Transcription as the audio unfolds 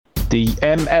The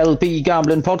MLB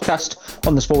Gambling Podcast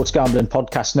on the Sports Gambling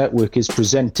Podcast Network is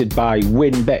presented by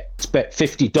WynnBET. Bet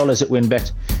 $50 at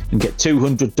WynnBET and get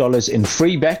 $200 in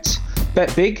free bets.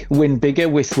 Bet big, win bigger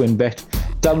with WynnBET.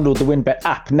 Download the WynnBET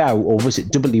app now or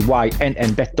visit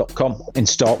wynnbet.com and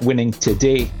start winning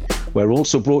today. We're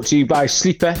also brought to you by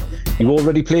Sleeper. You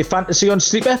already play fantasy on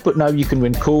Sleeper, but now you can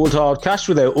win cold hard cash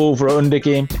with our over or under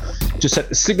game. Just head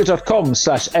to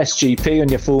sleeper.com/SGP on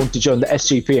your phone to join the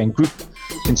SGPN group.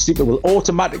 And Sleeper will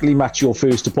automatically match your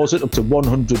first deposit up to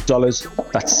 $100.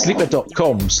 That's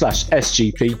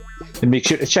sleeper.com/SGP. And make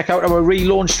sure to check out our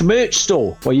relaunched merch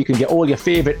store where you can get all your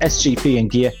favourite SGPN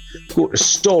gear. Go to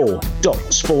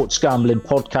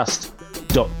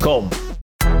store.sportsgamblingpodcast.com.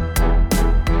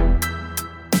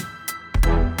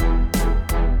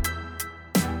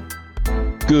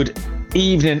 Good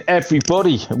evening,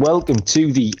 everybody. Welcome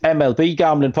to the MLB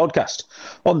Gambling Podcast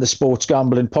on the Sports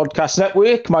Gambling Podcast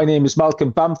Network. My name is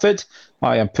Malcolm Bamford.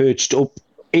 I am perched up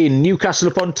in Newcastle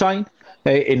upon Tyne,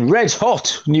 in red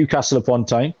hot Newcastle upon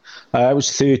Tyne. It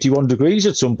was 31 degrees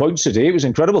at some points today. It was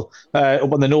incredible.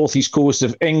 Up on the northeast coast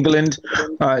of England.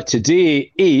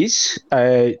 Today is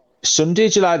Sunday,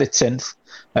 July the 10th,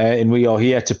 and we are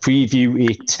here to preview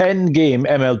a 10-game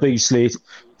MLB slate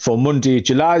for Monday,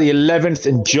 July the 11th,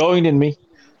 and joining me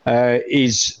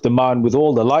is the man with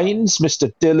all the lines,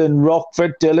 Mr. Dylan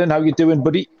Rockford. Dylan, how you doing,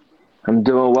 buddy? I'm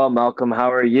doing well, Malcolm.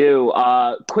 How are you?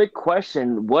 Quick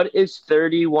question. What is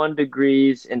 31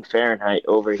 degrees in Fahrenheit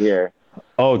over here?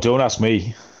 Oh, don't ask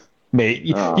me. Mate,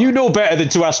 you know better than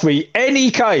to ask me any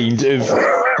kind of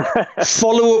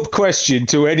follow-up question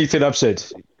to anything I've said.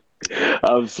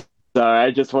 I'm sorry. I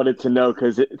just wanted to know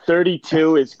because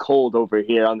 32 is cold over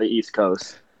here on the East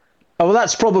Coast. Oh, well,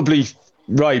 that's probably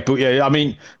right. But yeah, I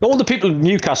mean, all the people in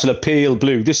Newcastle are pale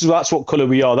blue. That's what colour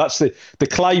we are. That's the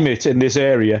climate in this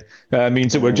area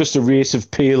means that we're just a race of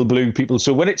pale blue people.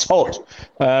 So when it's hot,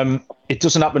 it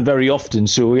doesn't happen very often.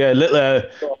 So yeah,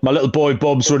 my little boy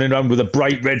Bob's running around with a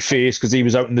bright red face because he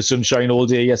was out in the sunshine all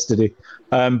day yesterday.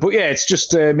 But yeah, it's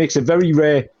just makes it very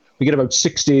rare. We get about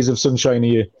 6 days of sunshine a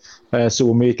year, so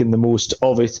we're making the most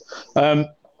of it.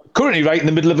 Currently, right in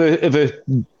the middle of a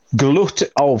glut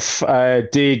of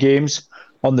day games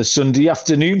on the Sunday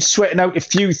afternoon, sweating out a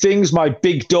few things. My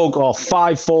big dog are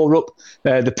 5-4 up.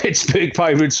 The Pittsburgh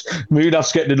Pirates.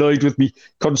 Munaf's getting annoyed with me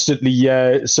constantly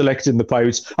selecting the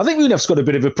Pirates. I think Munaf's got a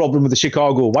bit of a problem with the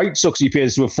Chicago White Sox. He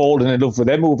appears to have fallen in love with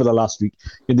them over the last week,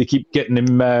 and they keep getting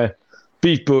him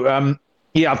beat. But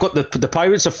yeah, I've got the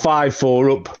Pirates are 5-4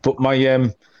 up, but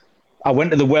my I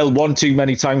went to the well one too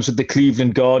many times with the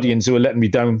Cleveland Guardians, who are letting me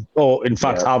down, or in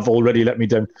fact have already let me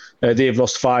down. They've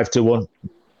lost 5-1.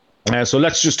 So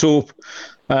let's just hope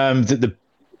that the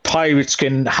Pirates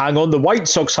can hang on. The White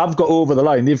Sox have got over the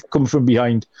line. They've come from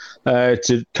behind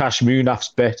to cash Munaf's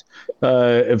bet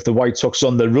of the White Sox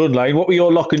on the run line. What were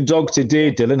your lock and dog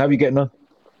today, Dylan? How are you getting on?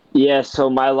 Yeah, so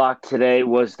my lock today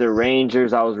was the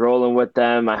Rangers. I was rolling with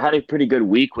them. I had a pretty good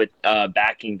week with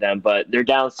backing them, but they're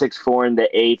down 6-4 in the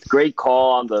 8th. Great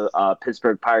call on the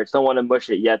Pittsburgh Pirates. Don't want to mush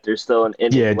it yet. There's still an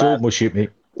inning left. Don't mush it,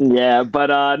 mate. Yeah, but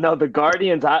no, the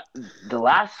Guardians, the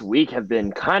last week have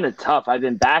been kind of tough. I've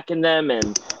been backing them,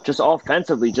 and just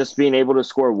offensively, just being able to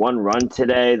score one run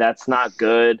today, that's not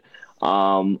good.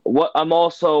 I'm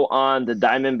also on the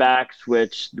Diamondbacks,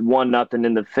 which 1-0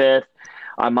 in the 5th.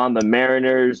 I'm on the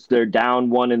Mariners. They're down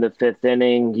 1 in the 5th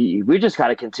inning. We just got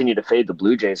to continue to fade the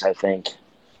Blue Jays, I think.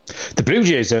 The Blue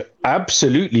Jays are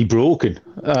absolutely broken.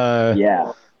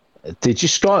 Yeah. They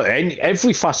just got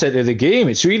every facet of the game.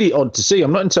 It's really odd to see.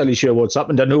 I'm not entirely sure what's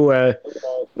happened. I know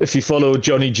if you follow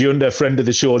Johnny Giunda, a friend of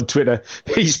the show on Twitter,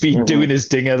 he's been doing his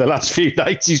dinger the last few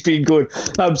nights. He's been going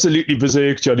absolutely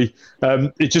berserk, Johnny.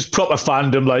 It's just proper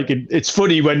fandom. Like it's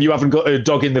funny when you haven't got a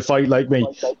dog in the fight like me.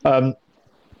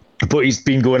 But he's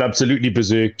been going absolutely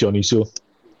berserk, Johnny. So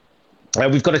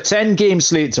we've got a 10-game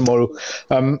slate tomorrow.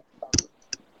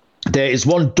 There is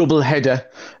one double header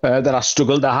that I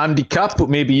struggled to handicap, but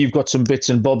maybe you've got some bits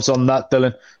and bobs on that,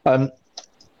 Dylan.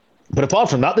 But apart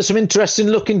from that, there's some interesting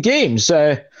looking games.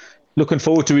 Looking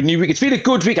forward to a new week. It's been a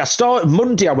good week. I started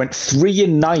Monday. I went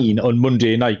 3-9 on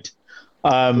Monday night.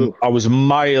 I was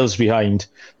miles behind.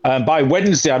 By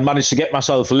Wednesday, I managed to get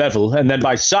myself level. And then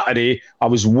by Saturday, I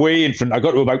was way in front. I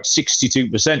got to about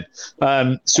 62%.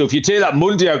 So if you take that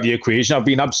Monday out of the equation, I've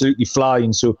been absolutely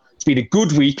flying. So it's been a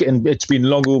good week, and it's been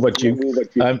long overdue.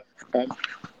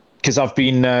 Because I've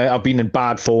been in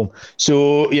bad form.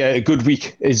 So yeah, a good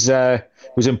week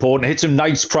was important. I hit some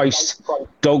nice priced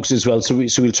dogs as well. So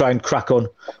we'll try and crack on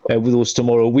with those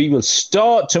tomorrow. We will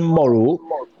start tomorrow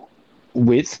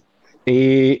with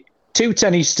a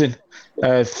 2:10 Eastern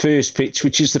first pitch,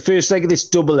 which is the first leg of this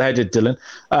double-header, Dylan.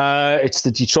 It's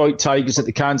the Detroit Tigers at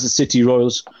the Kansas City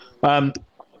Royals.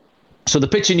 So the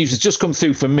pitching news has just come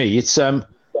through for me. It's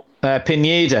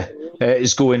Pineda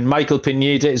is going. Michael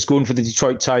Pineda is going for the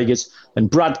Detroit Tigers, and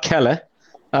Brad Keller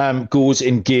goes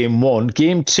in game 1.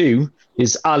 Game 2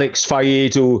 is Alex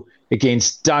Faedo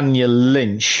against Daniel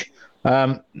Lynch.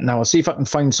 Now I'll see if I can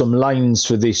find some lines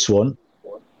for this one.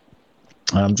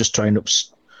 I'm just trying to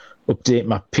update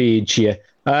my page here.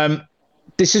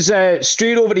 This is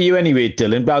straight over to you anyway,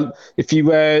 Dylan. But if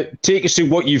you take us through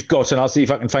what you've got, and I'll see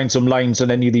if I can find some lines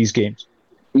on any of these games.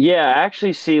 Yeah, I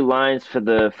actually see lines for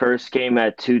the first game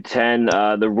at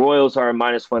 210. The Royals are a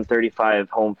minus 135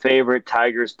 home favorite.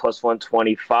 Tigers plus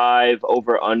 125.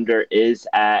 Over under is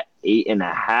at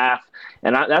 8.5.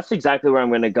 And that's exactly where I'm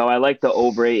going to go. I like the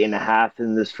over 8.5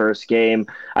 in this first game.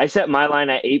 I set my line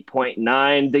at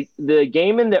 8.9. The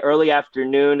game in the early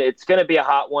afternoon, it's going to be a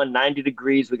hot one, 90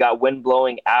 degrees. We got wind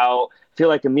blowing out. I feel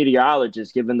like a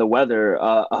meteorologist given the weather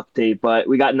update, but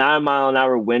we got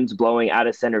 9-mile-an-hour winds blowing out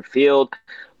of center field.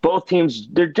 Both teams,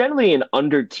 they're generally an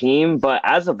under team, but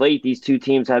as of late, these two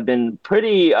teams have been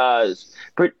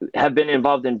have been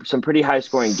involved in some pretty high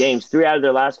scoring games. 3 out of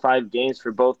their last 5 games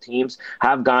for both teams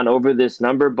have gone over this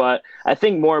number, but I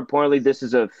think more importantly, this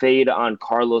is a fade on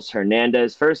Carlos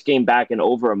Hernandez. First game back in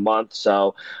over a month,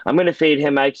 so I'm going to fade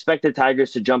him. I expect the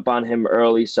Tigers to jump on him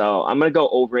early, so I'm going to go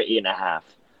over 8.5.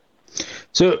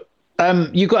 So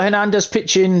you got Hernandez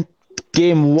pitching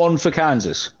game 1 for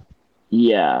Kansas?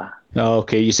 Yeah.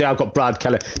 Okay, you say I've got Brad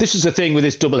Keller. This is the thing with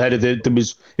this doubleheader.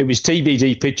 It was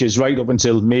TBD pitches right up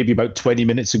until maybe about 20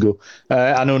 minutes ago.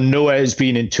 I know Noah has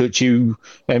been in touch. He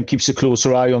keeps a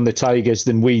closer eye on the Tigers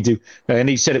than we do, and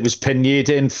he said it was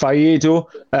Pineda and Faedo.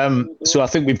 So I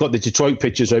think we've got the Detroit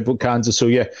pitchers right, but Kansas. So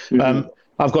yeah. Mm-hmm.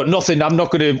 I've got nothing. I'm not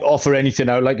going to offer anything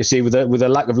out, like I say, with a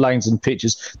lack of lines and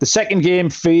pitches. The second game,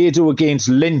 Faedo against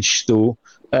Lynch, though.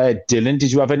 Dylan,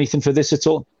 did you have anything for this at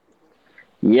all?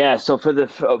 Yeah, so for the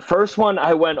first one,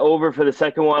 I went over. For the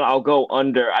second one, I'll go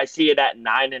under. I see it at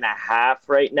 9.5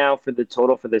 right now for the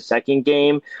total for the second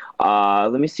game.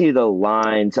 Let me see the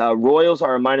lines. Royals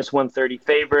are a minus 130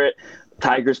 favorite.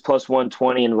 Tigers plus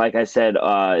 120. And like I said,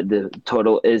 the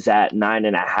total is at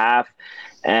 9.5.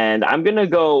 And I'm going to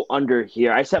go under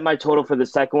here. I set my total for the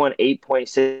second one,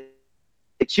 8.6.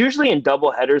 It's usually in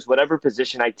double headers. Whatever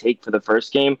position I take for the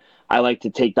first game, I like to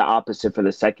take the opposite for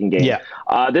the second game. Yeah.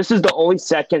 This is the only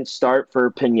second start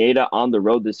for Pineda on the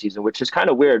road this season, which is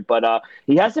kind of weird. But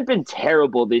he hasn't been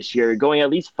terrible this year, going at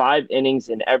least 5 innings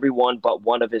in every one but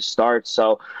one of his starts.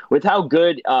 So with how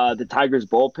good the Tigers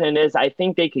bullpen is, I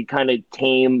think they could kind of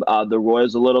tame the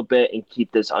Royals a little bit and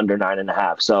keep this under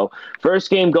 9.5. So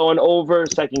first game going over,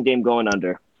 second game going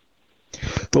under.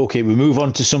 Okay, we move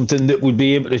on to something that would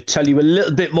be able to tell you a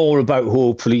little bit more about,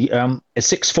 hopefully. At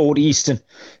 6:40 Eastern,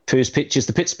 first pitch is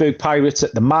the Pittsburgh Pirates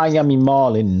at the Miami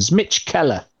Marlins. Mitch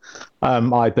Keller,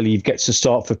 I believe, gets the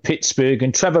start for Pittsburgh,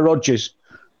 and Trevor Rogers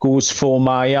goes for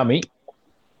Miami.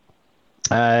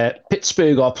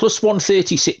 Pittsburgh are plus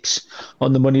 136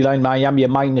 on the money line. Miami are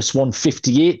minus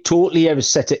 158. Totally ever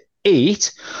set at 8.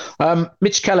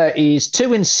 Mitch Keller is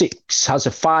 2-6, has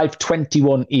a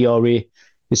 5.21 ERA.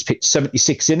 He's pitched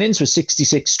 76 innings with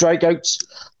 66 strikeouts.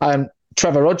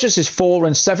 Trevor Rogers is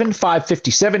 4-7,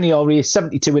 5.57 ERA,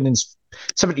 72 innings,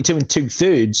 72 and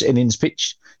 2/3 innings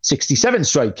pitched, 67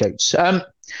 strikeouts.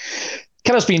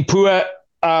 Keller's been poor.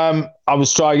 I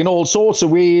was trying all sorts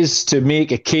of ways to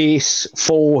make a case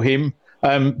for him.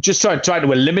 Just trying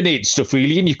to eliminate stuff,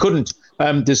 really, and you couldn't.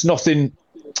 There's nothing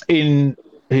in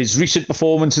his recent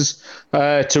performances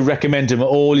to recommend him at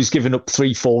all. He's given up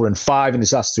 3, 4, and 5 in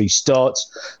his last 3 starts.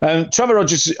 Trevor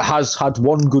Rogers has had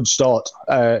one good start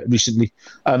recently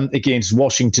against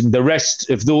Washington. The rest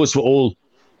of those were all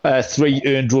 3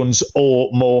 earned runs or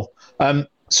more.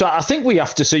 So I think we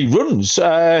have to see runs.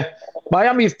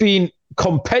 Miami have been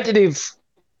competitive,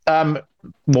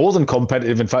 more than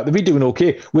competitive, in fact. They've been doing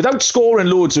okay without scoring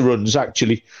loads of runs,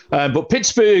 actually. But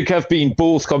Pittsburgh have been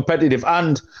both competitive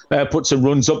and put some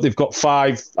runs up. They've got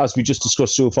 5, as we just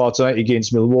discussed so far tonight,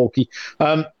 against Milwaukee.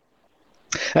 And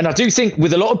I do think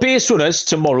with a lot of base runners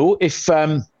tomorrow, if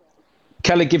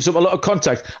Keller gives up a lot of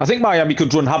contact, I think Miami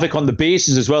could run havoc on the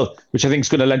bases as well, which I think is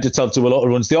going to lend itself to a lot of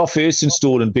runs. They are first in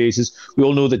stolen bases. We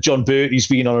all know that John Bertie's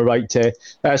been on a right tear.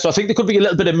 So I think there could be a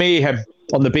little bit of mayhem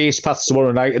on the base paths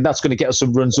tomorrow night, and that's going to get us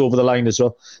some runs over the line as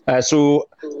well. So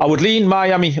I would lean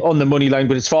Miami on the money line,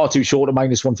 but it's far too short at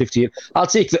minus 158. I'll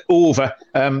take the over.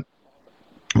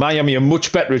 Miami are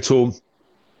much better at home.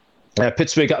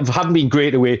 Pittsburgh haven't been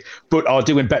great away, but are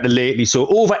doing better lately. So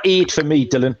over 8 for me,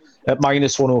 Dylan, at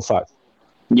minus 105.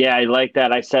 Yeah, I like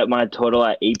that. I set my total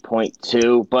at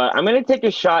 8.2, but I'm going to take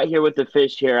a shot here with the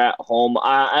Fish here at home.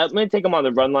 I'm going to take them on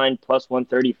the run line plus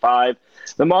 135.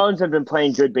 The Marlins have been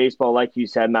playing good baseball, like you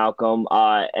said, Malcolm,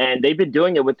 and they've been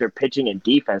doing it with their pitching and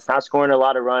defense, not scoring a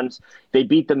lot of runs. They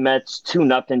beat the Mets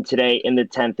 2-0 today in the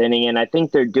 10th inning, and I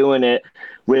think they're doing it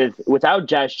without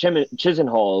Jazz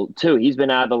Chisenhall, too. He's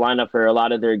been out of the lineup for a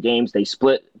lot of their games. They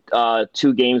split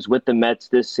 2 games with the Mets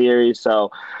this series,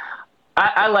 so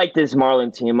I like this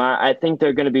Marlin team. I think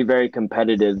they're going to be very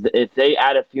competitive. If they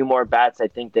add a few more bats, I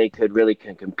think they could really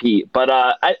compete. But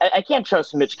I can't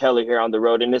trust Mitch Keller here on the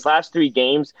road. In his last 3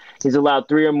 games, he's allowed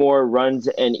 3 or more runs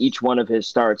in each one of his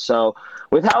starts. So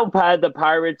with how bad the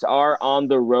Pirates are on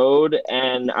the road,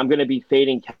 and I'm going to be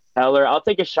fading Keller, I'll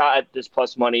take a shot at this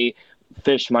plus money,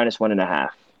 Fish minus 1.5.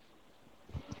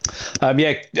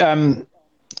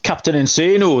 Captain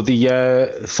Insano,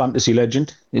 the fantasy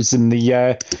legend, is in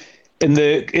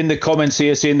the comments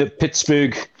here saying that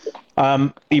Pittsburgh,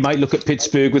 he might look at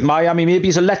Pittsburgh with Miami maybe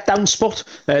as a letdown spot.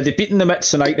 They've beaten the Mets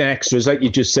tonight in extras, like you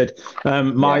just said.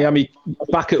 Miami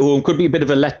back at home could be a bit of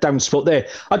a letdown spot there.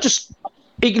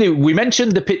 We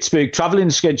mentioned the Pittsburgh travelling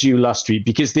schedule last week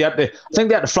because I think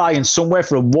they had to fly in somewhere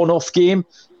for a one-off game.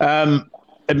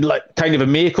 And like kind of a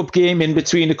make-up game in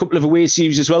between a couple of away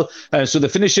series as well. So they're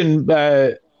finishing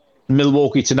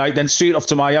Milwaukee tonight, then straight off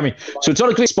to Miami. So it's not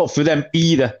a great spot for them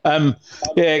either. Captain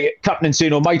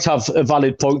Insano might have a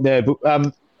valid point there, but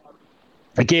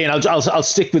again, I'll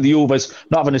stick with the overs,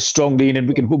 not having a strong lean, and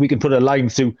we can put a line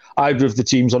through either of the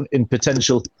teams in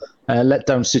potential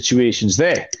letdown situations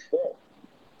there.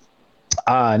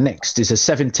 Next is a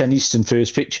 7:10 Eastern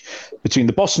first pitch between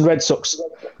the Boston Red Sox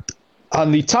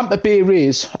and the Tampa Bay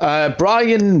Rays.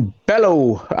 Brian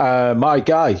Bello, my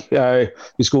guy,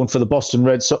 is going for the Boston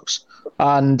Red Sox.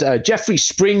 And Jeffrey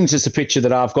Springs is the pitcher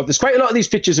that I've got. There's quite a lot of these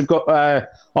pitchers have got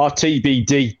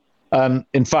RTBD.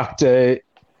 In fact,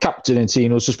 Captain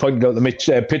Insano's just pointed out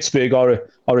that Pittsburgh are a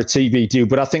TBD,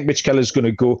 but I think Mitch Keller's going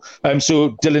to go.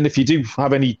 So, Dylan, if you do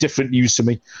have any different news to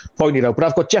me, point it out. But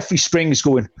I've got Jeffrey Springs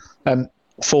going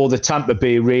for the Tampa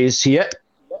Bay Rays here.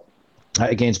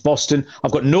 Against Boston.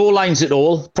 I've got no lines at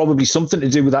all, probably something to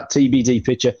do with that TBD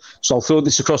pitcher. So I'll throw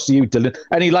this across to you, Dylan.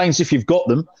 Any lines if you've got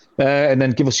them, and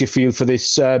then give us your feel for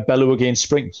this Bello against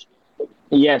Springs.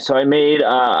 Yeah, so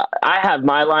I have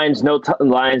my lines,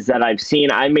 lines that I've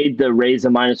seen. I made the Rays a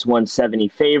minus 170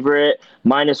 favorite,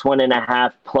 minus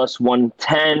 1.5, plus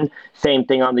 110. Same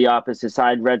thing on the opposite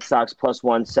side. Red Sox plus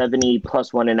 170,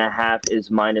 plus 1.5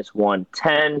 is minus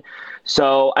 110.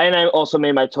 So, and I also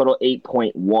made my total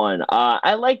 8.1.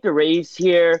 I like the Rays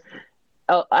here.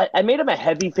 I made them a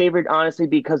heavy favorite, honestly,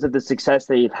 because of the success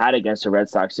they've had against the Red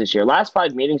Sox this year. Last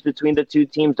 5 meetings between the two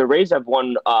teams, the Rays have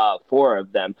won 4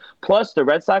 of them. Plus, the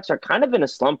Red Sox are kind of in a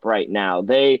slump right now.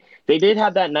 They did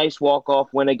have that nice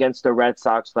walk-off win against the Red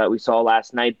Sox that we saw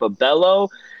last night, but Bello,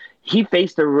 he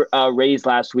faced the Rays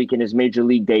last week in his major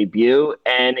league debut,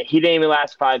 and he didn't even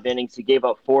last 5 innings. He gave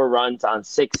up 4 runs on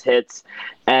 6 hits,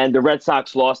 and the Red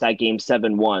Sox lost that game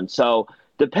 7-1. So,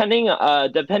 Depending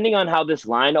on how this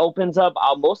line opens up,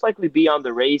 I'll most likely be on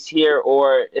the Rays here,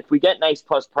 or if we get nice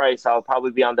plus price, I'll probably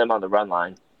be on them on the run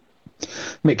line.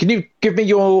 Mate, can you give me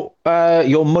your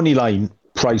money line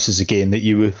prices again that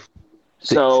you were?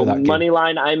 So money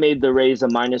line, I made the Rays a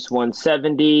minus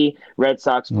 170, Red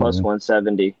Sox plus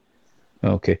 170.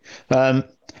 Okay.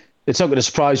 It's not going to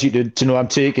surprise you to know I'm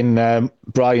taking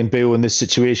Brian Bello in this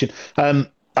situation.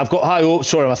 I've got high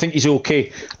hopes for him. I think he's okay.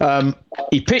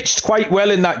 He pitched quite well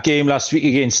in that game last week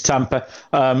against Tampa.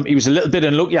 He was a little bit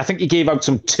unlucky. I think he gave out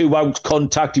some 2-out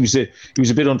contact. He was a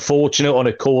bit unfortunate on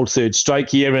a cold third strike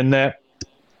here and there.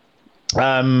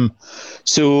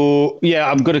 So yeah,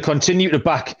 I'm going to continue to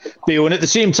back Bello, and at the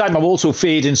same time, I'm also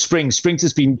fading Springs. Springs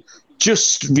has been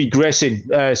just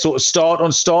regressing, sort of start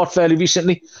on start fairly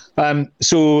recently.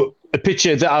 So a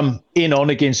pitcher that I'm in on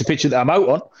against a pitcher that I'm out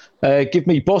on. Give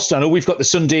me Boston. I know we've got the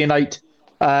Sunday night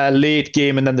late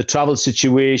game and then the travel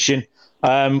situation.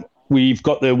 We've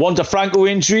got the Wander Franco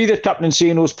injury that Captain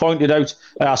Insano's pointed out.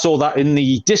 I saw that in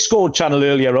the Discord channel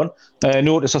earlier on.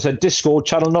 Notice I said Discord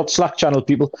channel, not Slack channel,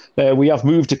 people. We have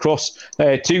moved across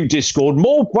to Discord.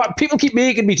 People keep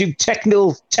making me do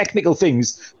technical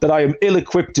things that I am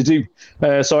ill-equipped to do.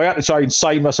 So I had to try and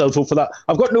sign myself up for that.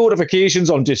 I've got notifications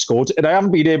on Discord, and I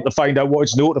haven't been able to find out what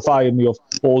it's notifying me of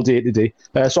all day today.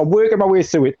 So I'm working my way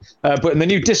through it. But in the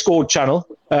new Discord channel,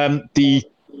 the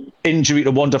injury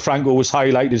to Wander Franco was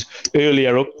highlighted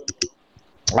earlier up.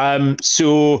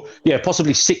 So, yeah,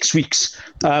 possibly 6 weeks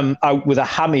out with a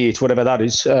hamate, whatever that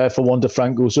is, for Wander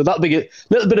Franco. So that'll be a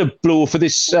little bit of blow for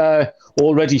this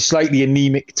already slightly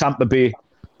anemic Tampa Bay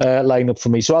lineup for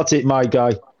me. So I'll take my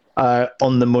guy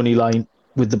on the money line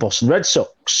with the Boston Red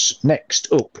Sox.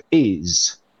 Next up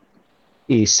is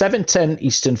a 7:10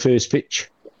 Eastern first pitch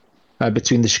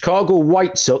between the Chicago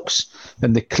White Sox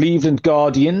and the Cleveland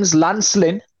Guardians. Lance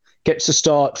Lynn gets a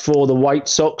start for the White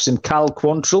Sox, and Cal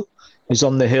Quantrill is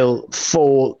on the hill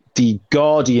for the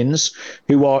Guardians,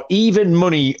 who are even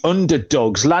money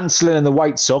underdogs. Lance Lynn and the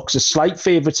White Sox are slight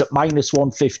favourites at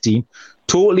 -115.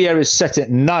 Totally errors set at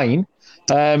 9.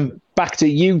 Back to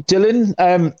you,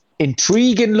 Dylan.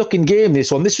 Intriguing looking game,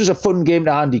 this one. This was a fun game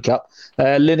to handicap.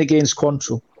 Lynn against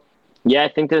Quantrill. Yeah, I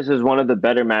think this is one of the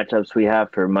better matchups we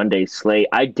have for Monday's slate.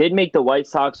 I did make the White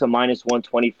Sox a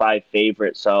 -125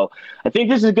 favorite, so I think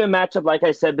this is a good matchup, like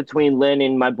I said, between Lynn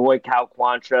and my boy Cal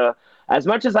Quantrill. As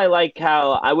much as I like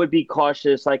Cal, I would be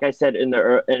cautious, like I said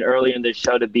earlier in the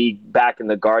show, to be back in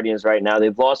the Guardians right now.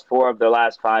 They've lost 4 of their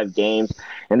last 5 games,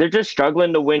 and they're just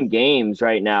struggling to win games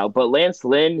right now. But Lance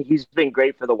Lynn, he's been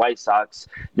great for the White Sox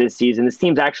this season. This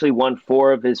team's actually won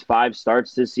 4 of his 5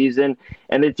 starts this season,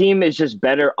 and the team is just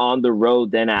better on the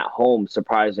road than at home,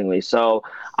 surprisingly. So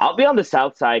I'll be on the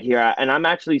south side here, and I'm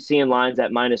actually seeing lines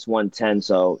at -110.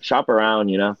 So shop around,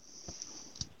 Yeah,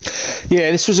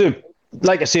 this was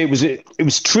like I say, it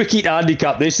was tricky to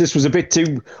handicap this. This was a bit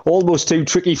almost too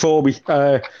tricky for me.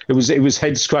 It was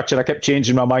head scratching. I kept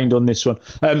changing my mind on this one.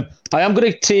 I am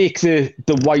going to take the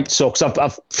White Sox.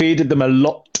 I've faded them a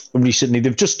lot recently.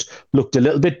 They've just looked a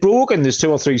little bit broken. There's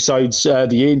 2 or 3 sides.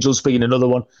 The Angels being another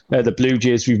one. The Blue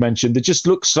Jays we've mentioned. They just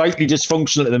look slightly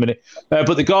dysfunctional at the minute.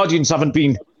 But the Guardians haven't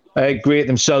been great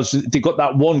themselves. They got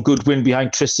that one good win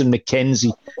behind Tristan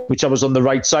McKenzie, which I was on the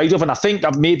right side of, and I think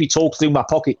I've maybe talked through my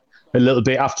pocket a little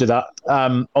bit after that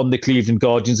on the Cleveland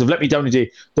Guardians. They've let me down today.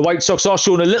 The White Sox are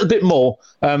showing a little bit more.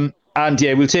 And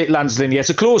yeah, we'll take Lance Lynn. Yeah, it's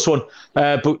a close one.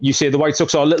 But you say the White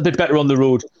Sox are a little bit better on the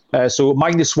road. So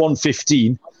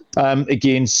 -115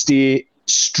 against the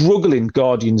struggling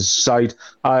Guardians side.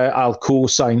 I'll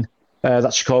co-sign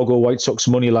that Chicago White Sox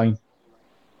money line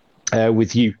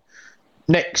with you.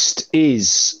 Next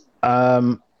is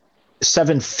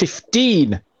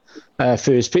 7:15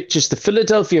 first pitch. It's the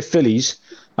Philadelphia Phillies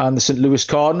and the St. Louis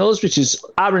Cardinals, which is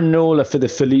Aaron Nola for the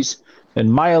Phillies and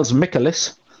Miles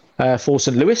Mikolas for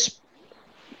St. Louis.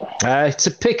 It's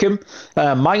a pick'em,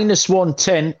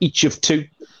 -110 each of 2.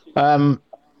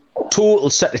 Total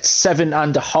set at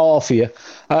 7.5 here.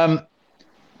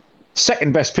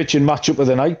 Second best pitching matchup of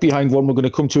the night, behind one we're going to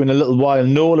come to in a little while.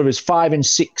 Nola is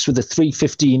 5-6 with a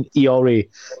 3.15 ERA.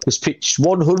 Has pitched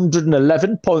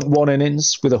 111.1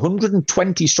 innings with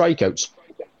 120 strikeouts.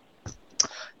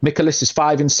 Mikolas is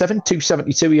 5-7,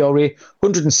 2.72 ERA,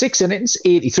 106 innings,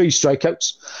 83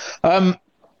 strikeouts.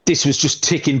 This was just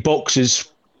ticking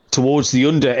boxes towards the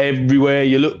under everywhere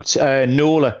you looked.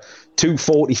 Nola,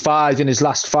 2.45 in his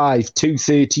last 5,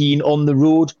 2.13 on the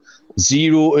road.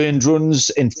 0 earned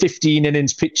runs in 15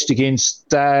 innings pitched against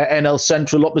NL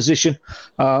Central opposition.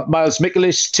 Miles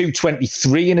Mikolas,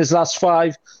 2.23 in his last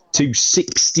 5,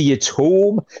 2.60 at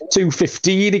home,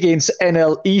 2.15 against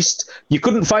NL East. You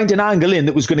couldn't find an angle in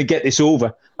that was going to get this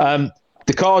over.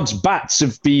 The Cards' bats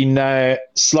have been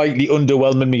slightly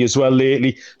underwhelming me as well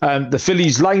lately. The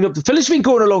Phillies lineup, the Phillies have been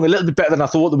going along a little bit better than I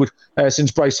thought they would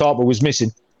since Bryce Harper was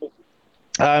missing.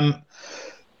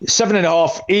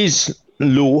 7.5 is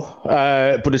low,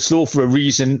 but it's low for a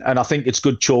reason, and I think it's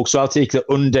good chalk, so I'll take the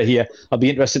under here. I'll be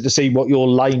interested to see what your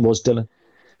line was, Dylan.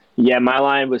 Yeah, my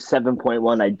line was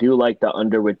 7.1. I do like the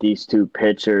under with these 2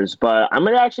 pitchers, but I'm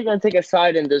actually going to take a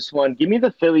side in this one. Give me the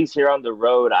Phillies here on the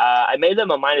road. I made them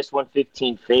a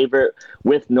 -115 favorite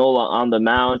with Nola on the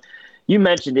mound. You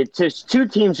mentioned it, just 2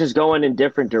 teams just going in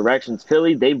different directions.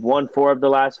 Philly, they've won 4 of the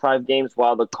last 5 games,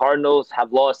 while the Cardinals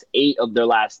have lost 8 of their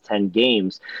last 10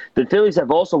 games. The Phillies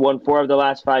have also won 4 of the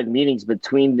last 5 meetings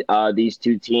between these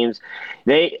 2 teams.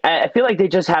 I feel like they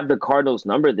just have the Cardinals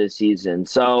number this season.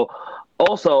 So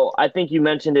also, I think you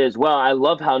mentioned it as well. I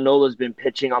love how Nola's been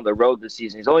pitching on the road this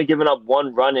season. He's only given up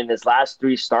 1 run in his last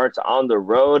 3 starts on the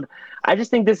road. I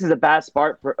just think this is a bad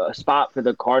spot for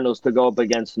the Cardinals to go up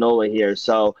against Nola here.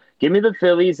 So give me the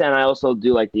Phillies, and I also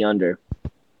do like the under.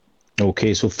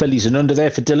 Okay, so Phillies and under there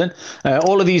for Dylan.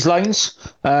 All of these lines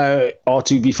are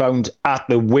to be found at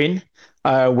the Win,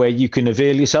 where you can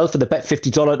avail yourself of the bet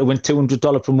 $50 to win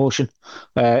 $200 promotion.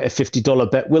 A $50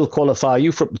 bet will qualify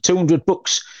you for up to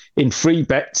 $200 in free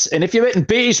bets. And if you're betting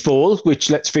baseball, which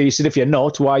let's face it, if you're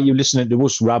not, why are you listening to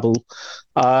us rabble?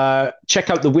 Check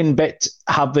out the WinBet,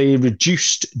 have a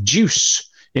reduced juice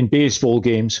in baseball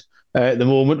games at the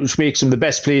moment, which makes them the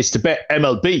best place to bet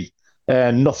MLB.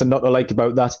 Nothing not to like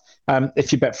about that.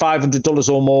 If you bet $500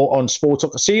 or more on Sports or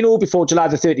Casino before July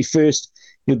the 31st,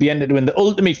 You'll be entered to win the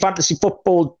ultimate fantasy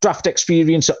football draft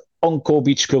experience at Encore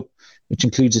Beach Club, which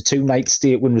includes a 2-night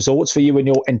stay at Wynn Resorts for you and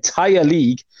your entire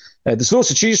league. There's lots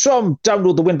to choose from.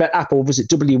 Download the WynnBet app or visit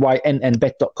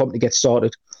wynnbet.com to get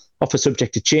started. Offer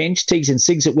subject to change. T's and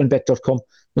C's at wynnbet.com.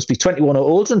 Must be 21 or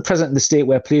older and present in the state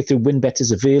where playthrough WynnBet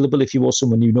is available. If you or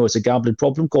someone you know has a gambling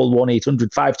problem, call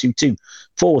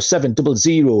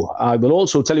 1-800-522-4700. I will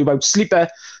also tell you about Sleeper.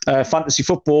 Fantasy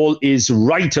football is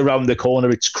right around the corner.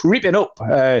 It's creeping up.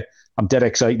 I'm dead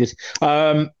excited.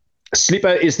 Sleeper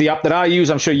is the app that I use.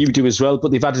 I'm sure you do as well,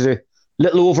 but they've added a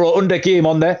little over or under game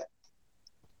on there.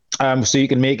 So you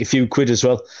can make a few quid as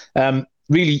well.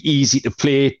 Really easy to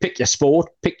play. Pick your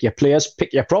sport, pick your players,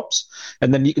 pick your props,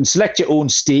 and then you can select your own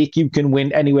stake. You can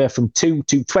win anywhere from 2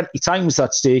 to 20 times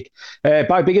that stake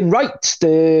by beginning right.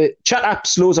 The chat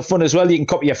app's loads of fun as well. You can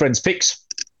copy your friends' picks.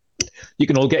 You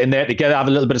can all get in there together, have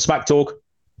a little bit of smack talk.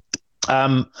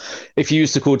 If you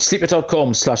use the code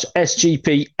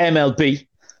sleeper.com/SGPMLB,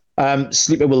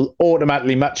 Sleeper will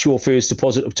automatically match your first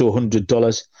deposit up to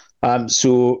 $100.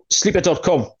 So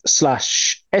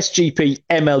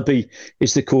sleeper.com/SGPMLB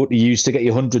is the code to use to get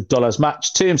your $100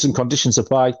 match. Terms and conditions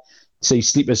apply. See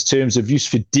Sleeper's terms of use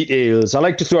for details. I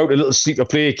like to throw out a little Sleeper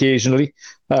play occasionally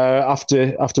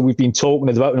after we've been talking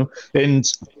about them. And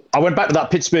I went back to that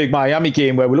Pittsburgh-Miami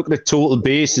game where we're looking at total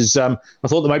bases. I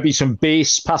thought there might be some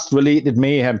base pass-related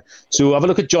mayhem. So have a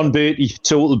look at John Bertie,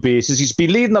 total bases. He's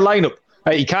been leading the lineup.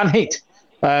 He can hit.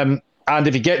 And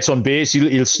if he gets on base,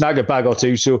 he'll snag a bag or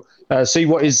two. So see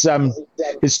what his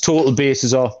total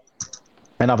bases are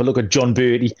and have a look at John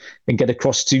Bertie and get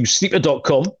across to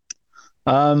sleeper.com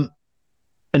and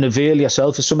avail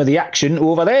yourself of some of the action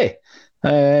over there.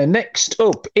 Next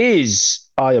up is,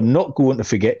 I am not going to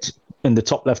forget, in the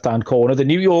top left-hand corner, the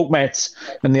New York Mets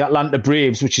and the Atlanta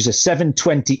Braves, which is a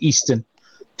 7:20 Eastern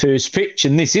first pitch.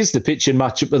 And this is the pitching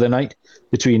matchup of the night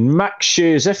between Max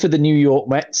Scherzer for the New York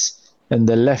Mets and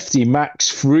the lefty Max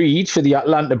Fried for the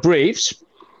Atlanta Braves.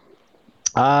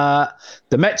 The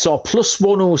Mets are plus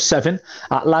 107,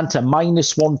 Atlanta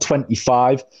minus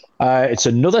 125. It's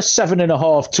another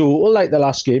 7.5 total like the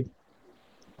last game.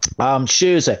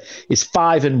 Scherzer is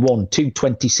 5-1,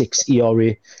 2.26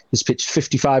 ERA. He's pitched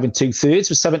 55 2/3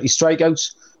 with 70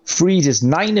 strikeouts. Fried is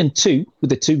 9-2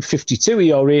 with a 2.52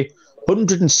 ERA,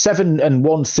 107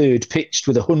 1/3 pitched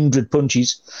with 100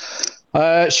 punches.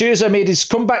 Scherzer made his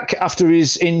comeback after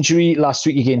his injury last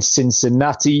week against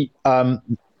Cincinnati.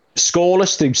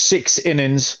 Scoreless through 6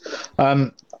 innings.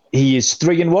 He is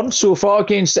 3-1 so far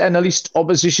against NL East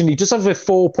opposition. He does have a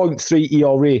 4.3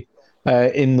 ERA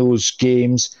in those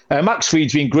games. Max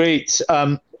Fried's been great.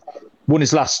 Won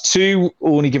his last 2,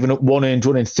 only given up 1 earned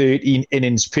run in 13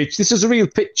 innings pitched. This is a real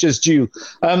pitcher's duel.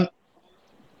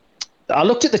 I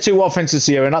looked at the two offenses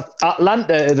here, and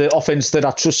Atlanta, the offense that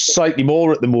I trust slightly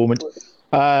more at the moment.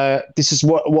 This is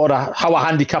how I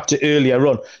handicapped it earlier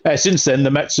on. Since then,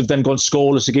 the Mets have then gone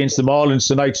scoreless against the Marlins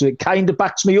tonight, so it kind of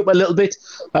backs me up a little bit.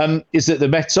 Is that the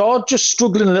Mets are just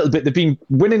struggling a little bit. They've been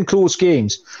winning close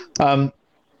games, but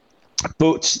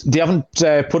they haven't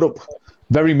put up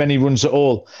very many runs at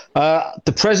all.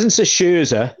 The presence of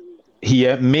Scherzer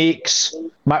here makes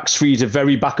Max Fried a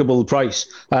very backable price.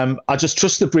 I just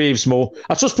trust the Braves more.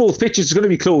 I trust both pitches. It's going to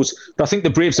be close, but I think the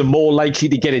Braves are more likely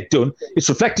to get it done. It's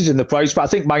reflected in the price, but I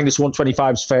think minus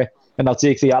 125 is fair, and I'll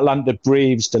take the Atlanta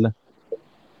Braves, Dylan.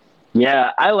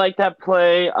 Yeah, I like that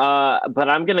play, but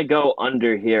I'm going to go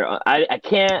under here. I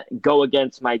can't go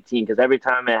against my team because every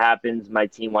time it happens, my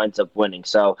team winds up winning.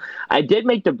 So I did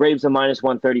make the Braves a minus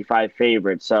 135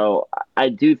 favorite, so I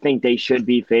do think they should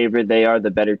be favored. They are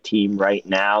the better team right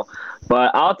now.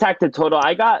 But I'll attack the total.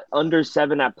 I got under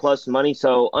 7 at plus money,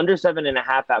 so under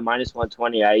 7.5 at minus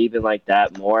 120. I even like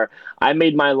that more. I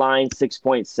made my line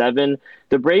 6.7.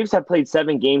 The Braves have played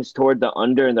 7 games toward the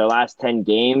under in their last 10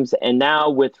 games, and now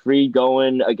with Fried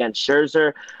going against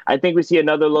Scherzer, I think we see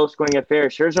another low-scoring affair.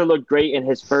 Scherzer looked great in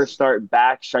his first start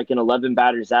back, striking 11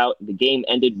 batters out. The game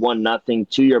ended 1-0.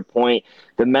 To your point,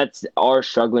 the Mets are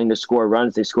struggling to score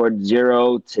runs. They scored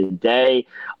 0 today.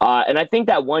 And I think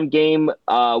that one game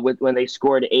when they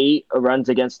scored 8 runs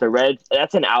against the Reds,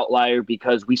 that's an outlier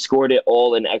because we scored it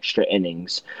all in extra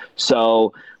innings.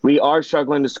 So we are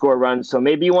struggling to score runs. So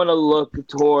maybe you want to look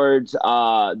towards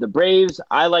the Braves.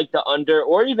 I like the under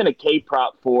or even a K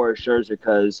prop for Scherzer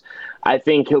because I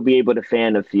think he'll be able to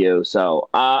fan a few. So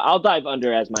I'll dive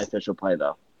under as my official play,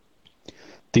 though.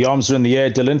 The arms are in the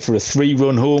air, Dylan, for a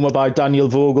 3-run homer by Daniel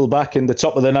Vogelbach in the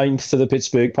top of the 9th to the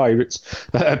Pittsburgh Pirates.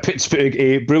 Pittsburgh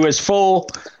 8, Brewers 4.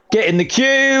 Get in the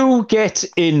queue. Get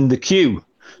in the queue.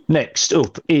 Next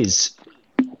up is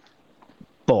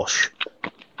Bosch.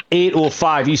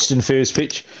 8:05 Eastern first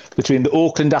pitch between the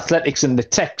Oakland Athletics and the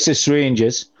Texas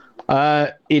Rangers.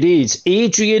 It is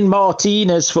Adrian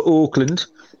Martinez for Oakland.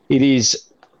 It is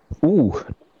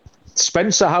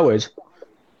Spencer Howard.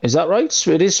 Is that right?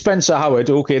 It is Spencer Howard.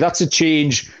 Okay, that's a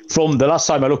change from the last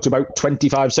time I looked about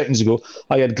 25 seconds ago.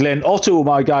 I had Glenn Otto,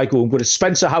 my guy, going, but it's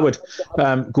Spencer Howard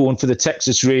going for the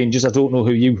Texas Rangers. I don't know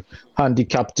who you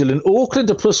handicapped, Dylan.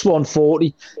 Oakland are plus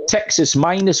 140, Texas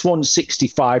minus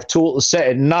 165, total set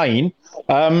at 9.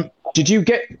 Did you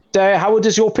get Howard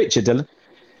as your pitcher, Dylan?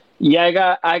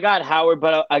 Yeah, I got Howard,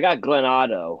 but I got Glenn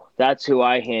Otto. That's who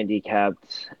I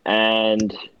handicapped.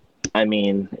 And, I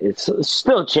mean, it's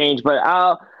still changed, but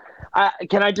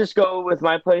can I just go with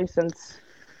my play since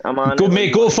I'm on?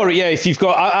 Go for it. Yeah, if you've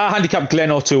got, I handicapped Glenn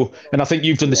Otto, and I think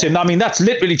you've done the same. I mean, that's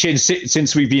literally changed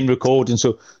since we've been recording,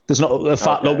 so there's not a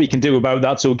fat lot we can do about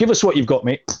that. So give us what you've got,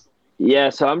 mate.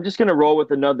 Yeah, so I'm just going to roll with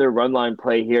another run line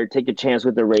play here. Take a chance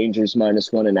with the Rangers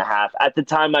minus 1.5. At the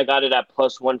time, I got it at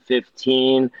plus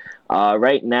 115.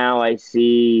 Right now, I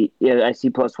see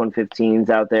plus 115s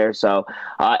out there. So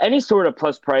any sort of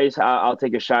plus price, I'll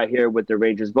take a shot here with the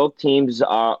Rangers. Both teams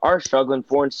are struggling,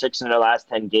 4-6 in their last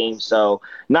 10 games, so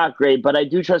not great. But I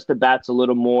do trust the bats a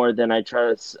little more than I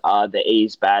trust the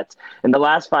A's bats. In the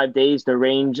last 5 days, the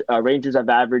Rangers have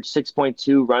averaged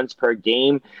 6.2 runs per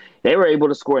game. They were able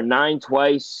to score 9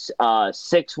 twice,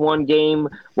 6 one game,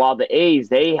 while the A's,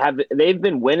 they've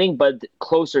been winning, but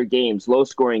closer games,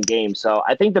 low-scoring games. So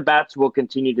I think the bats will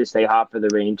continue to stay hot for the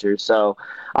Rangers. So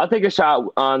I'll take a shot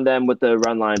on them with the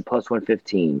run line, plus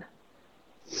 115.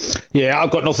 Yeah, I've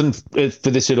got nothing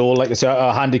for this at all. Like I said,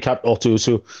 I handicapped Otto,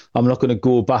 so I'm not going to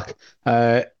go back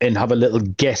and have a little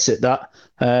guess at that.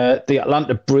 The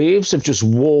Atlanta Braves have just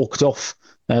walked off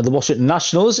the Washington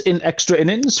Nationals in extra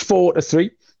innings,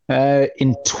 4-3.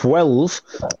 In 12,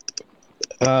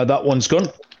 that one's gone.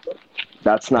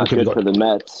 That's not good for the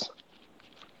Mets.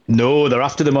 No, they're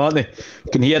after them, aren't they?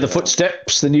 You can hear the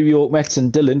footsteps. The New York Mets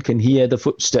and Dylan can hear the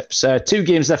footsteps. 2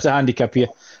 games left to handicap here.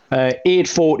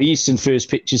 8:40 Eastern first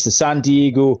pitches. The San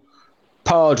Diego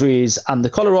Padres and the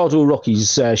Colorado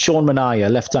Rockies. Sean Manaea,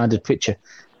 left-handed pitcher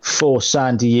for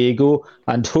San Diego,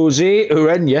 and Jose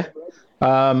Urena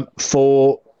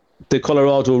for the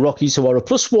Colorado Rockies, who are a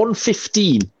plus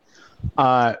 115.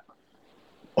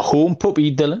 Home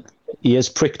puppy, Dylan. He has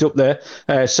pricked up there.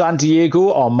 San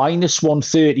Diego are minus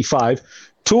 135.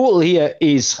 Total here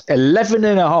is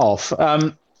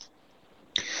 11.5.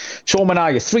 Sean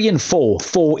Manaea, 3-4,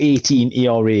 4.18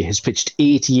 ERA, has pitched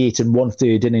 88 and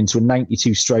 1/3 innings with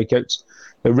 92 strikeouts.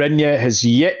 Urena has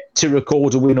yet to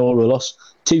record a win or a loss.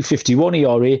 2.51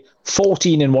 ERA,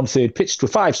 14 and 1/3 pitched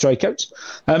with 5 strikeouts.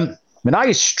 Manaea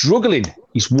is struggling.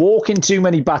 He's walking too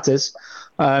many batters.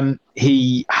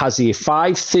 He has a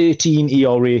 5.13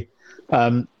 ERA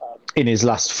in his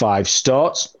last 5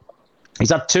 starts. He's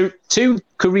had two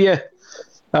career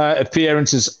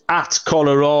appearances at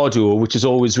Colorado, which is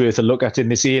always worth a look at in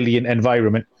this alien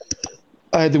environment.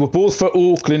 They were both for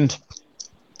Oakland,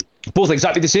 both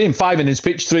exactly the same. 5 innings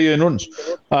pitched, 3 earned runs.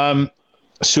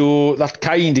 So that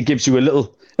kind of gives you a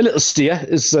little steer.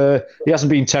 He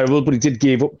hasn't been terrible, but he did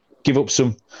give up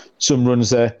some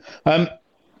runs there.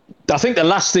 I think the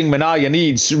last thing Manaea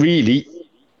needs really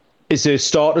is a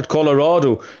start at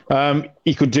Colorado.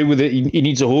 He could do with it. He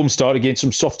needs a home start against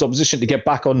some soft opposition to get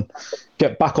back on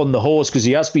the horse, because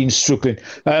he has been struggling.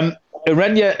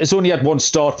 Urena has only had 1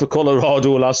 start for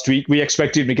Colorado last week. We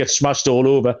expected him to get smashed all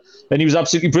over, and he was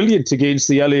absolutely brilliant against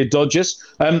the LA Dodgers.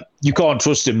 You can't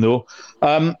trust him though.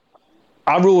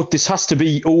 I wrote this has to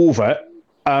be over.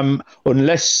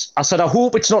 Unless I said, I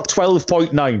hope it's not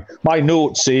 12.9. My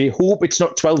notes say, hope it's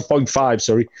not 12.5.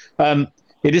 Sorry.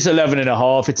 It is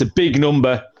 11.5. It's a big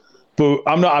number, but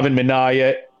I'm not having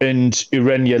Manaea, and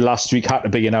Urena last week had to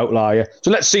be an outlier.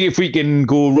 So let's see if we can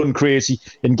go run crazy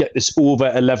and get this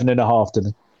over 11.5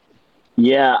 today.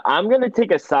 Yeah, I'm going to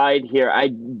take a side here.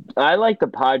 I like the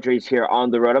Padres here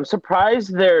on the road. I'm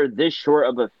surprised they're this short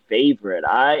of a favorite.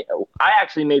 I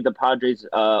actually made the Padres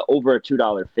over a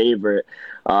 $2 favorite.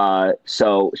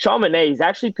 So Sean Manaea, he's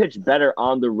actually pitched better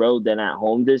on the road than at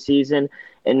home this season.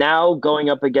 And now going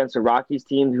up against a Rockies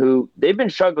team who they've been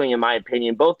struggling, in my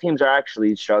opinion. Both teams are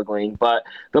actually struggling, but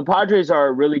the Padres are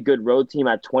a really good road team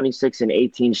at 26 and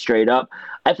 18 straight up.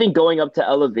 I think going up to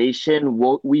elevation,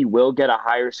 we will get a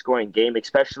higher scoring game,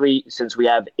 especially since we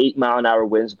have 8-mile-an-hour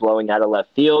winds blowing out of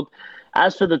left field.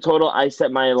 As for the total, I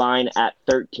set my line at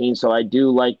 13, so I do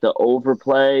like the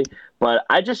overplay, but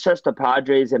I just trust the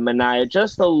Padres and Manaea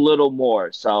just a little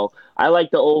more. So I like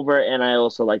the over, and I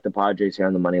also like the Padres here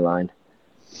on the money line.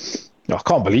 I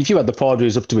can't believe you had the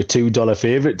Padres up to a $2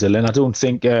 favourite, Dylan.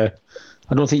 I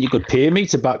I don't think you could pay me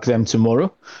to back them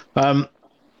tomorrow.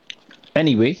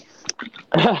 Anyway,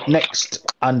 next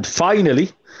and finally,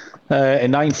 a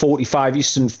 9:45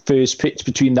 Eastern first pitch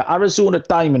between the Arizona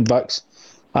Diamondbacks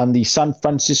and the San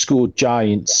Francisco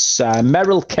Giants.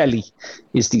 Merrill Kelly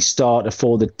is the starter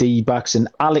for the D-backs, and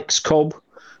Alex Cobb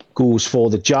goes for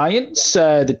the Giants.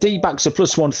 The D-backs are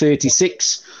plus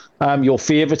 136. Your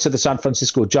favourites are the San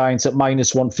Francisco Giants at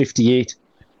minus 158,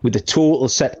 with the total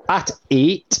set at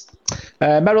 8.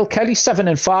 Merrill Kelly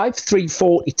 7-5,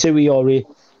 3.42 ERA,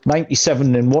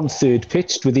 97 and 1/3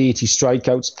 pitched with 80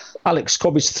 strikeouts. Alex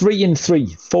Cobb is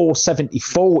 3-3,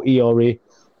 4.74 ERA,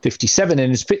 57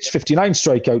 innings pitched, 59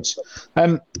 strikeouts.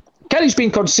 Kelly's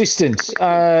been consistent,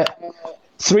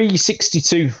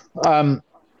 3.62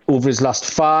 over his last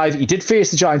 5. He did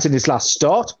face the Giants in his last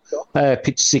start,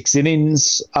 pitched 6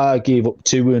 innings, gave up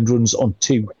 2 earned runs on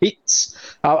 2 hits.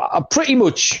 I pretty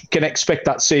much can expect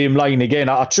that same line again.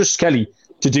 I trust Kelly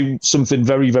to do something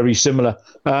very, very similar.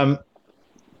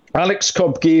 Alex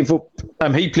Cobb gave up,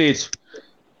 he played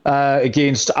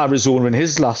against Arizona in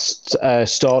his last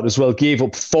start as well, gave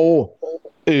up 4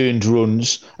 earned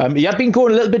runs. He had been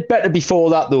going a little bit better before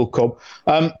that though, Cobb.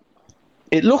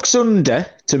 It looks under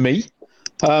to me.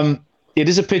 It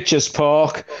is a pitcher's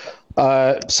park.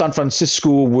 San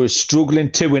Francisco was struggling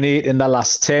 2-8 in their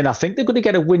last 10. I think they're going to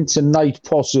get a win tonight,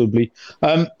 possibly.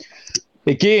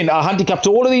 Again, I handicapped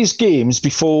all of these games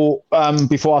before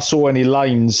I saw any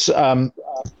lines,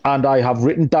 and I have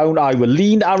written down I will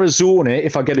lean Arizona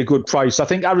if I get a good price. I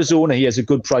think Arizona here is a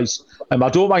good price. I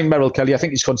don't mind Merrill Kelly. I think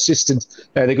he's consistent.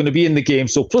 They're going to be in the game.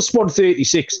 So plus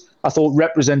 136, I thought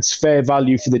represents fair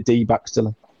value for the D-backs,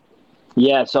 Dylan.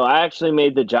 Yeah, so I actually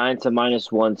made the Giants a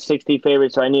minus 160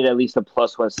 favorite, so I need at least a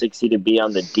plus 160 to be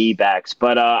on the D-backs.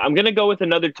 But I'm going to go with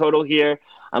another total here.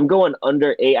 I'm going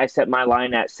under 8. I set my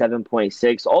line at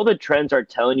 7.6. All the trends are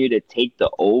telling you to take the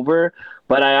over,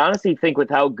 but I honestly think with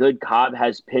how good Cobb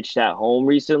has pitched at home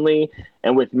recently,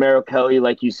 and with Merrill Kelly,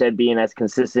 like you said, being as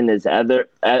consistent as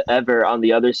ever on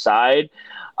the other side,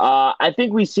 I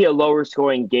think we see a lower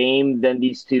scoring game than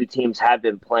these two teams have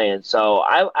been playing. So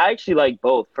I actually like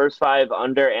both. First 5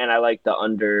 under, and I like the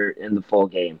under in the full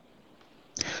game.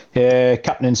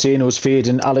 Captain Insano's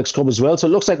fading Alex Cobb as well. So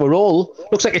it looks like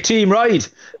looks like a team ride.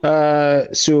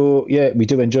 So yeah, we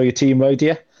do enjoy a team ride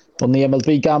here on the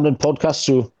MLB Gambling Podcast.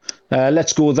 So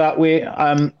let's go that way.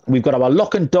 We've got our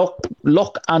lock and dog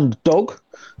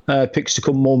picks to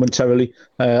come momentarily.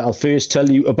 I'll first tell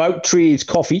you about Trade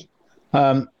Coffee.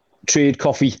 Trade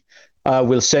Coffee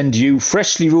will send you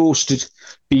freshly roasted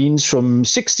beans from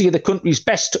 60 of the country's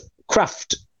best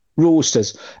craft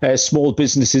roasters, small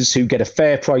businesses who get a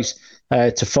fair price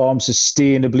to farm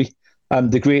sustainably.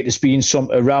 The greatest beans from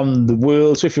around the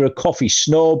world. So if you're a coffee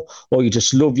snob or you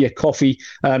just love your coffee,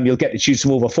 you'll get to choose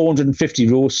from over 450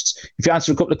 roasts. If you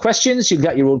answer a couple of questions, you'll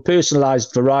get your own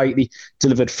personalised variety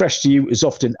delivered fresh to you as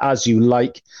often as you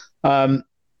like. They'll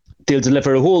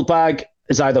deliver a whole bag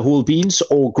as either whole beans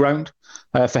or ground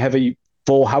for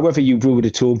however you brew it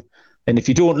at home. And if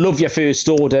you don't love your first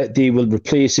order, they will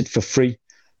replace it for free.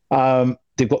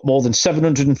 They've got more than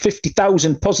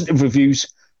 750,000 positive reviews,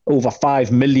 over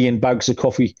 5 million bags of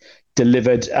coffee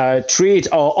delivered. Trade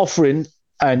are offering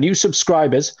new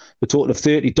subscribers a total of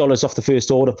 $30 off the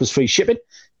first order plus free shipping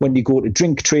when you go to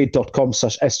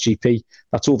drinktrade.com/SGP.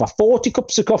 That's over 40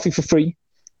 cups of coffee for free.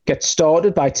 Get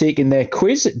started by taking their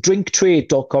quiz at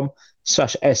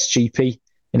drinktrade.com/SGP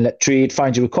and let Trade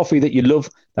find you a coffee that you love.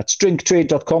 That's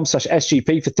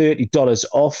drinktrade.com/SGP for $30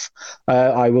 off.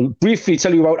 I will briefly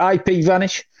tell you about IP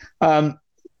Vanish.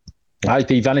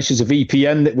 IP Vanish is a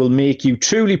VPN that will make you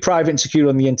truly private and secure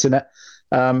on the internet.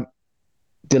 They'll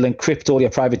encrypt all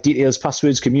your private details,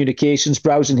 passwords, communications,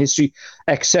 browsing history,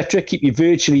 etc. Keep you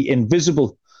virtually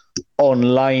invisible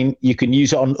online. You can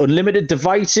use it on unlimited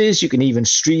devices. You can even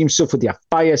stream stuff with your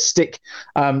Fire Stick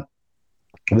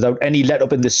without any let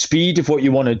up in the speed of what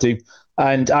you want to do.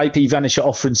 And IP Vanish are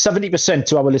offering 70%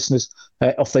 to our listeners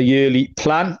off their yearly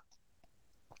plan.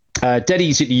 Dead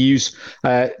easy to use.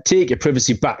 Take your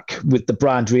privacy back with the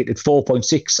brand rated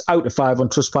 4.6 out of 5 on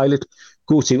Trustpilot.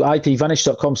 Go to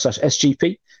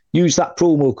ipvanish.com/SGP. Use that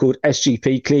promo code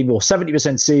SGP. Claim your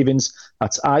 70% savings.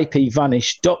 That's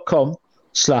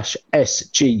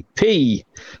ipvanish.com/SGP.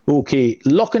 Okay,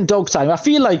 lock and dog time. I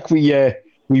feel like we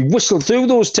whistled through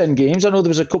those 10 games. I know there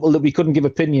was a couple that we couldn't give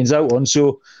opinions out on.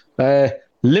 So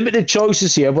limited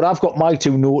choices here, but I've got my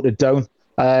 2 noted down.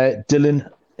 Dylan,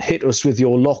 hit us with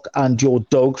your lock and your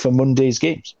dog for Monday's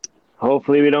games.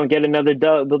 Hopefully we don't get another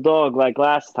the dog like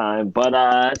last time.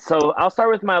 But so I'll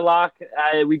start with my lock.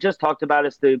 We just talked about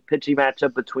it's the pitching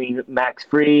matchup between Max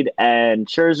Fried and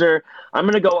Scherzer. I'm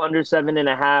gonna go under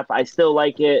 7.5. I still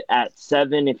like it at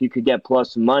 7 if you could get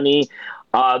plus money.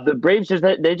 The Braves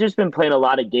they've just been playing a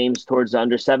lot of games towards the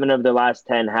under. 7 of their last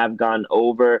 10 have gone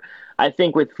over. I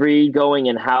think with Fried going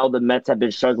and how the Mets have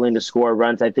been struggling to score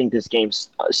runs, I think this game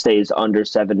stays under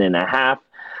 7.5.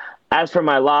 As for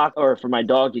my lock, or for my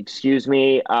dog, excuse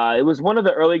me, it was one of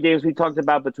the early games we talked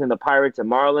about between the Pirates and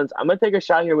Marlins. I'm going to take a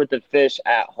shot here with the Fish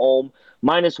at home,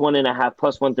 -1.5,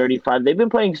 plus 135. They've been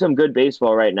playing some good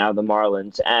baseball right now, the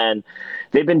Marlins, and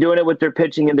they've been doing it with their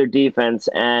pitching and their defense,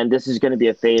 and this is going to be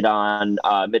a fade on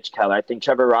Mitch Keller. I think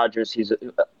Trevor Rogers, he's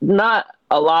not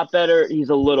a lot better. He's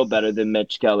a little better than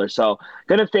Mitch Keller. So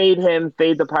going to fade him,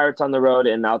 fade the Pirates on the road,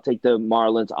 and I'll take the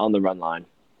Marlins on the run line.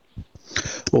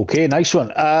 Okay, nice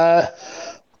one. I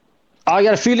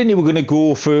had a feeling you were going to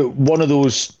go for one of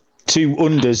those two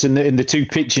unders in the two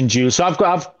pitching duels. So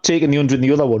I've taken the under in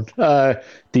the other one,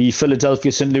 the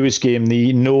Philadelphia St. Louis game,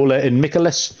 the Nola and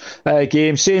Mikolas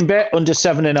game. Same bet, under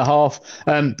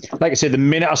 7.5. Like I said, the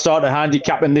minute I started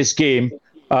handicapping this game,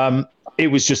 it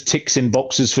was just ticks in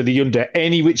boxes for the under.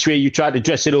 Any which way you tried to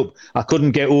dress it up, I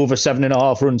couldn't get over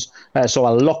 7.5 runs. So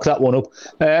I locked that one up.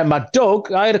 My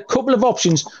dog, I had a couple of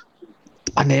options.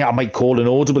 And I might call an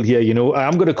audible here,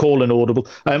 I'm going to call an audible.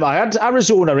 I had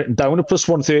Arizona written down at plus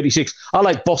 136. I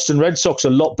like Boston Red Sox a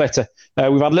lot better.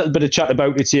 We've had a little bit of chat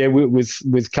about it here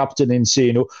with Captain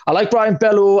Insano. I like Brian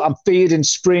Bello. I'm fading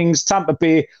Springs. Tampa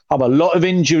Bay have a lot of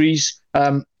injuries.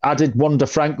 Added Wander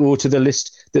Franco to the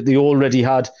list that they already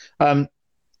had. And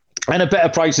a better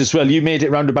price as well. You made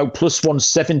it round about plus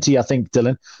 170, I think,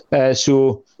 Dylan.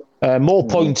 So more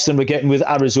points than we're getting with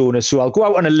Arizona. So I'll go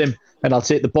out on a limb and I'll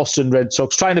take the Boston Red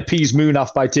Sox. Trying to appease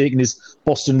Munaf by taking his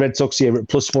Boston Red Sox here at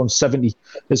plus 170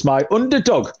 as my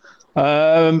underdog.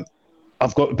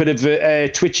 I've got a bit of a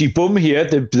twitchy bum here.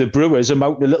 The Brewers are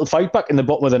mounting a little fight back in the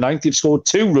bottom of the ninth. They've scored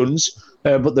 2 runs,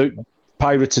 but the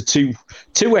Pirates are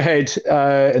two ahead,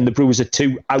 and the Brewers are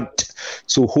 2 out.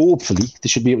 So hopefully they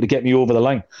should be able to get me over the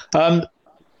line.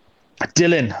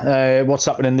 Dylan, what's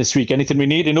happening this week? Anything we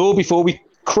need to know before we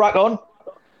crack on?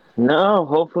 No,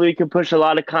 hopefully we can push a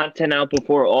lot of content out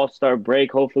before All-Star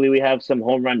break. Hopefully we have some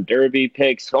Home Run Derby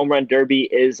picks. Home Run Derby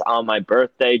is on my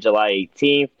birthday, July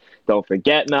 18th. Don't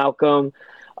forget, Malcolm.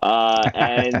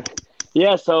 And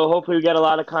yeah, so hopefully we get a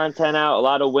lot of content out, a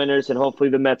lot of winners, and hopefully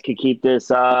the Mets can keep this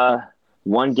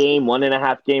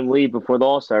 1.5 game lead before the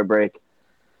All-Star break.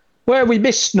 Well, we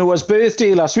missed Noah's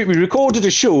birthday last week. We recorded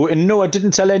a show and Noah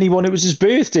didn't tell anyone it was his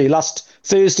birthday last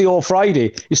Thursday or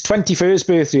Friday. His 21st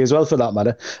birthday as well, for that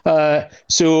matter.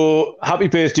 So happy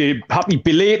birthday, happy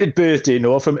belated birthday,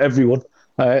 Noah, from everyone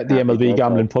at the MLB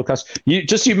Gambling Podcast.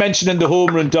 You mentioned the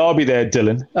Home Run Derby there,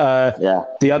 Dylan. Yeah.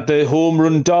 They had the Home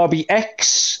Run Derby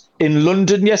X in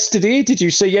London yesterday. Did you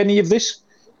see any of this?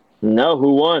 No,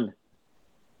 who won?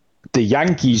 The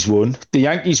Yankees won. The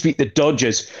Yankees beat the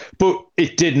Dodgers, but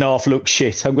it didn't half look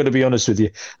shit. I'm going to be honest with you.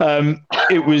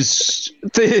 It was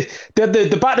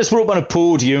the batters were up on a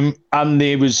podium, and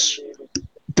there was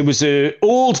an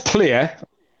old player,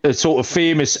 a sort of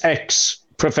famous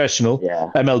ex-professional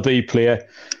MLB player.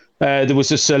 There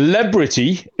was a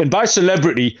celebrity, and by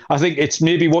celebrity, I think it's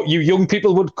maybe what you young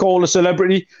people would call a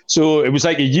celebrity. So it was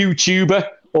like a YouTuber,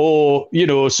 or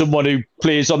someone who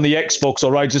plays on the Xbox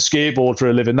or rides a skateboard for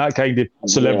a living, that kind of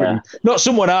celebrity. Not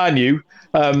someone I knew.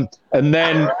 And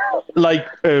then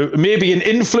maybe an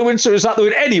influencer, is that the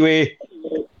word? Anyway,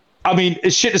 I mean,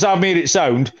 as shit as I've made it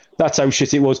sound, that's how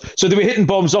shit it was. So they were hitting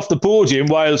bombs off the podium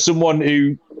while someone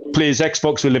who plays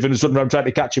Xbox for a living was running around trying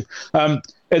to catch him.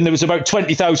 And there was about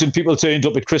 20,000 people turned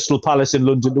up at Crystal Palace in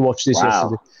London to watch this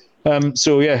yesterday.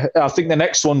 So yeah, I think the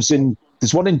next one's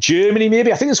there's one in Germany,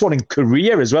 maybe. I think there's one in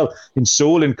Korea as well, in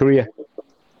Seoul in Korea.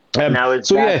 Now,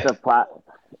 just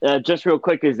real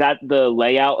quick, is that the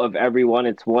layout of everyone?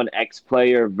 It's one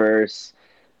ex-player versus,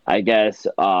 I guess,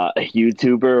 a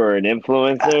YouTuber or an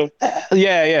influencer?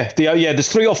 Yeah. There's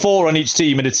 3 or 4 on each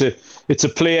team, and it's a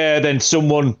player, then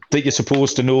someone that you're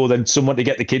supposed to know, then someone to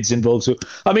get the kids involved. So,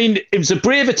 I mean, it was a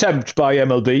brave attempt by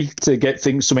MLB to get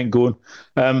something going.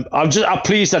 I'm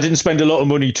pleased I didn't spend a lot of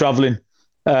money travelling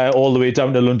all the way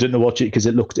down to London to watch it, because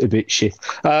it looked a bit shit.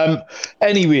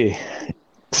 Anyway,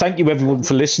 thank you everyone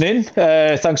for listening.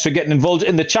 Thanks for getting involved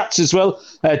in the chats as well.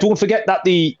 Don't forget that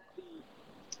the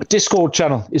Discord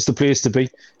channel is the place to be.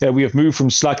 We have moved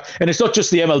from Slack, and it's not just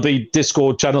the MLB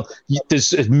Discord channel.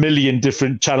 There's a million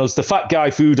different channels. The Fat Guy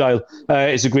Food Aisle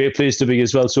is a great place to be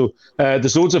as well. So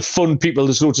there's loads of fun people,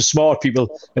 there's loads of smart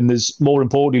people, and there's, more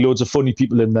importantly, loads of funny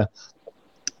people in there.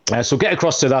 So get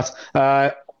across to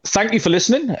that. Thank you for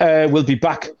listening. We'll be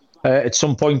back at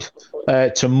some point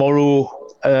tomorrow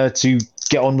to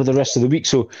get on with the rest of the week.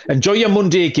 So enjoy your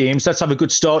Monday games. Let's have a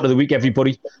good start of the week,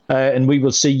 everybody. And we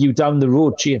will see you down the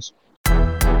road. Cheers.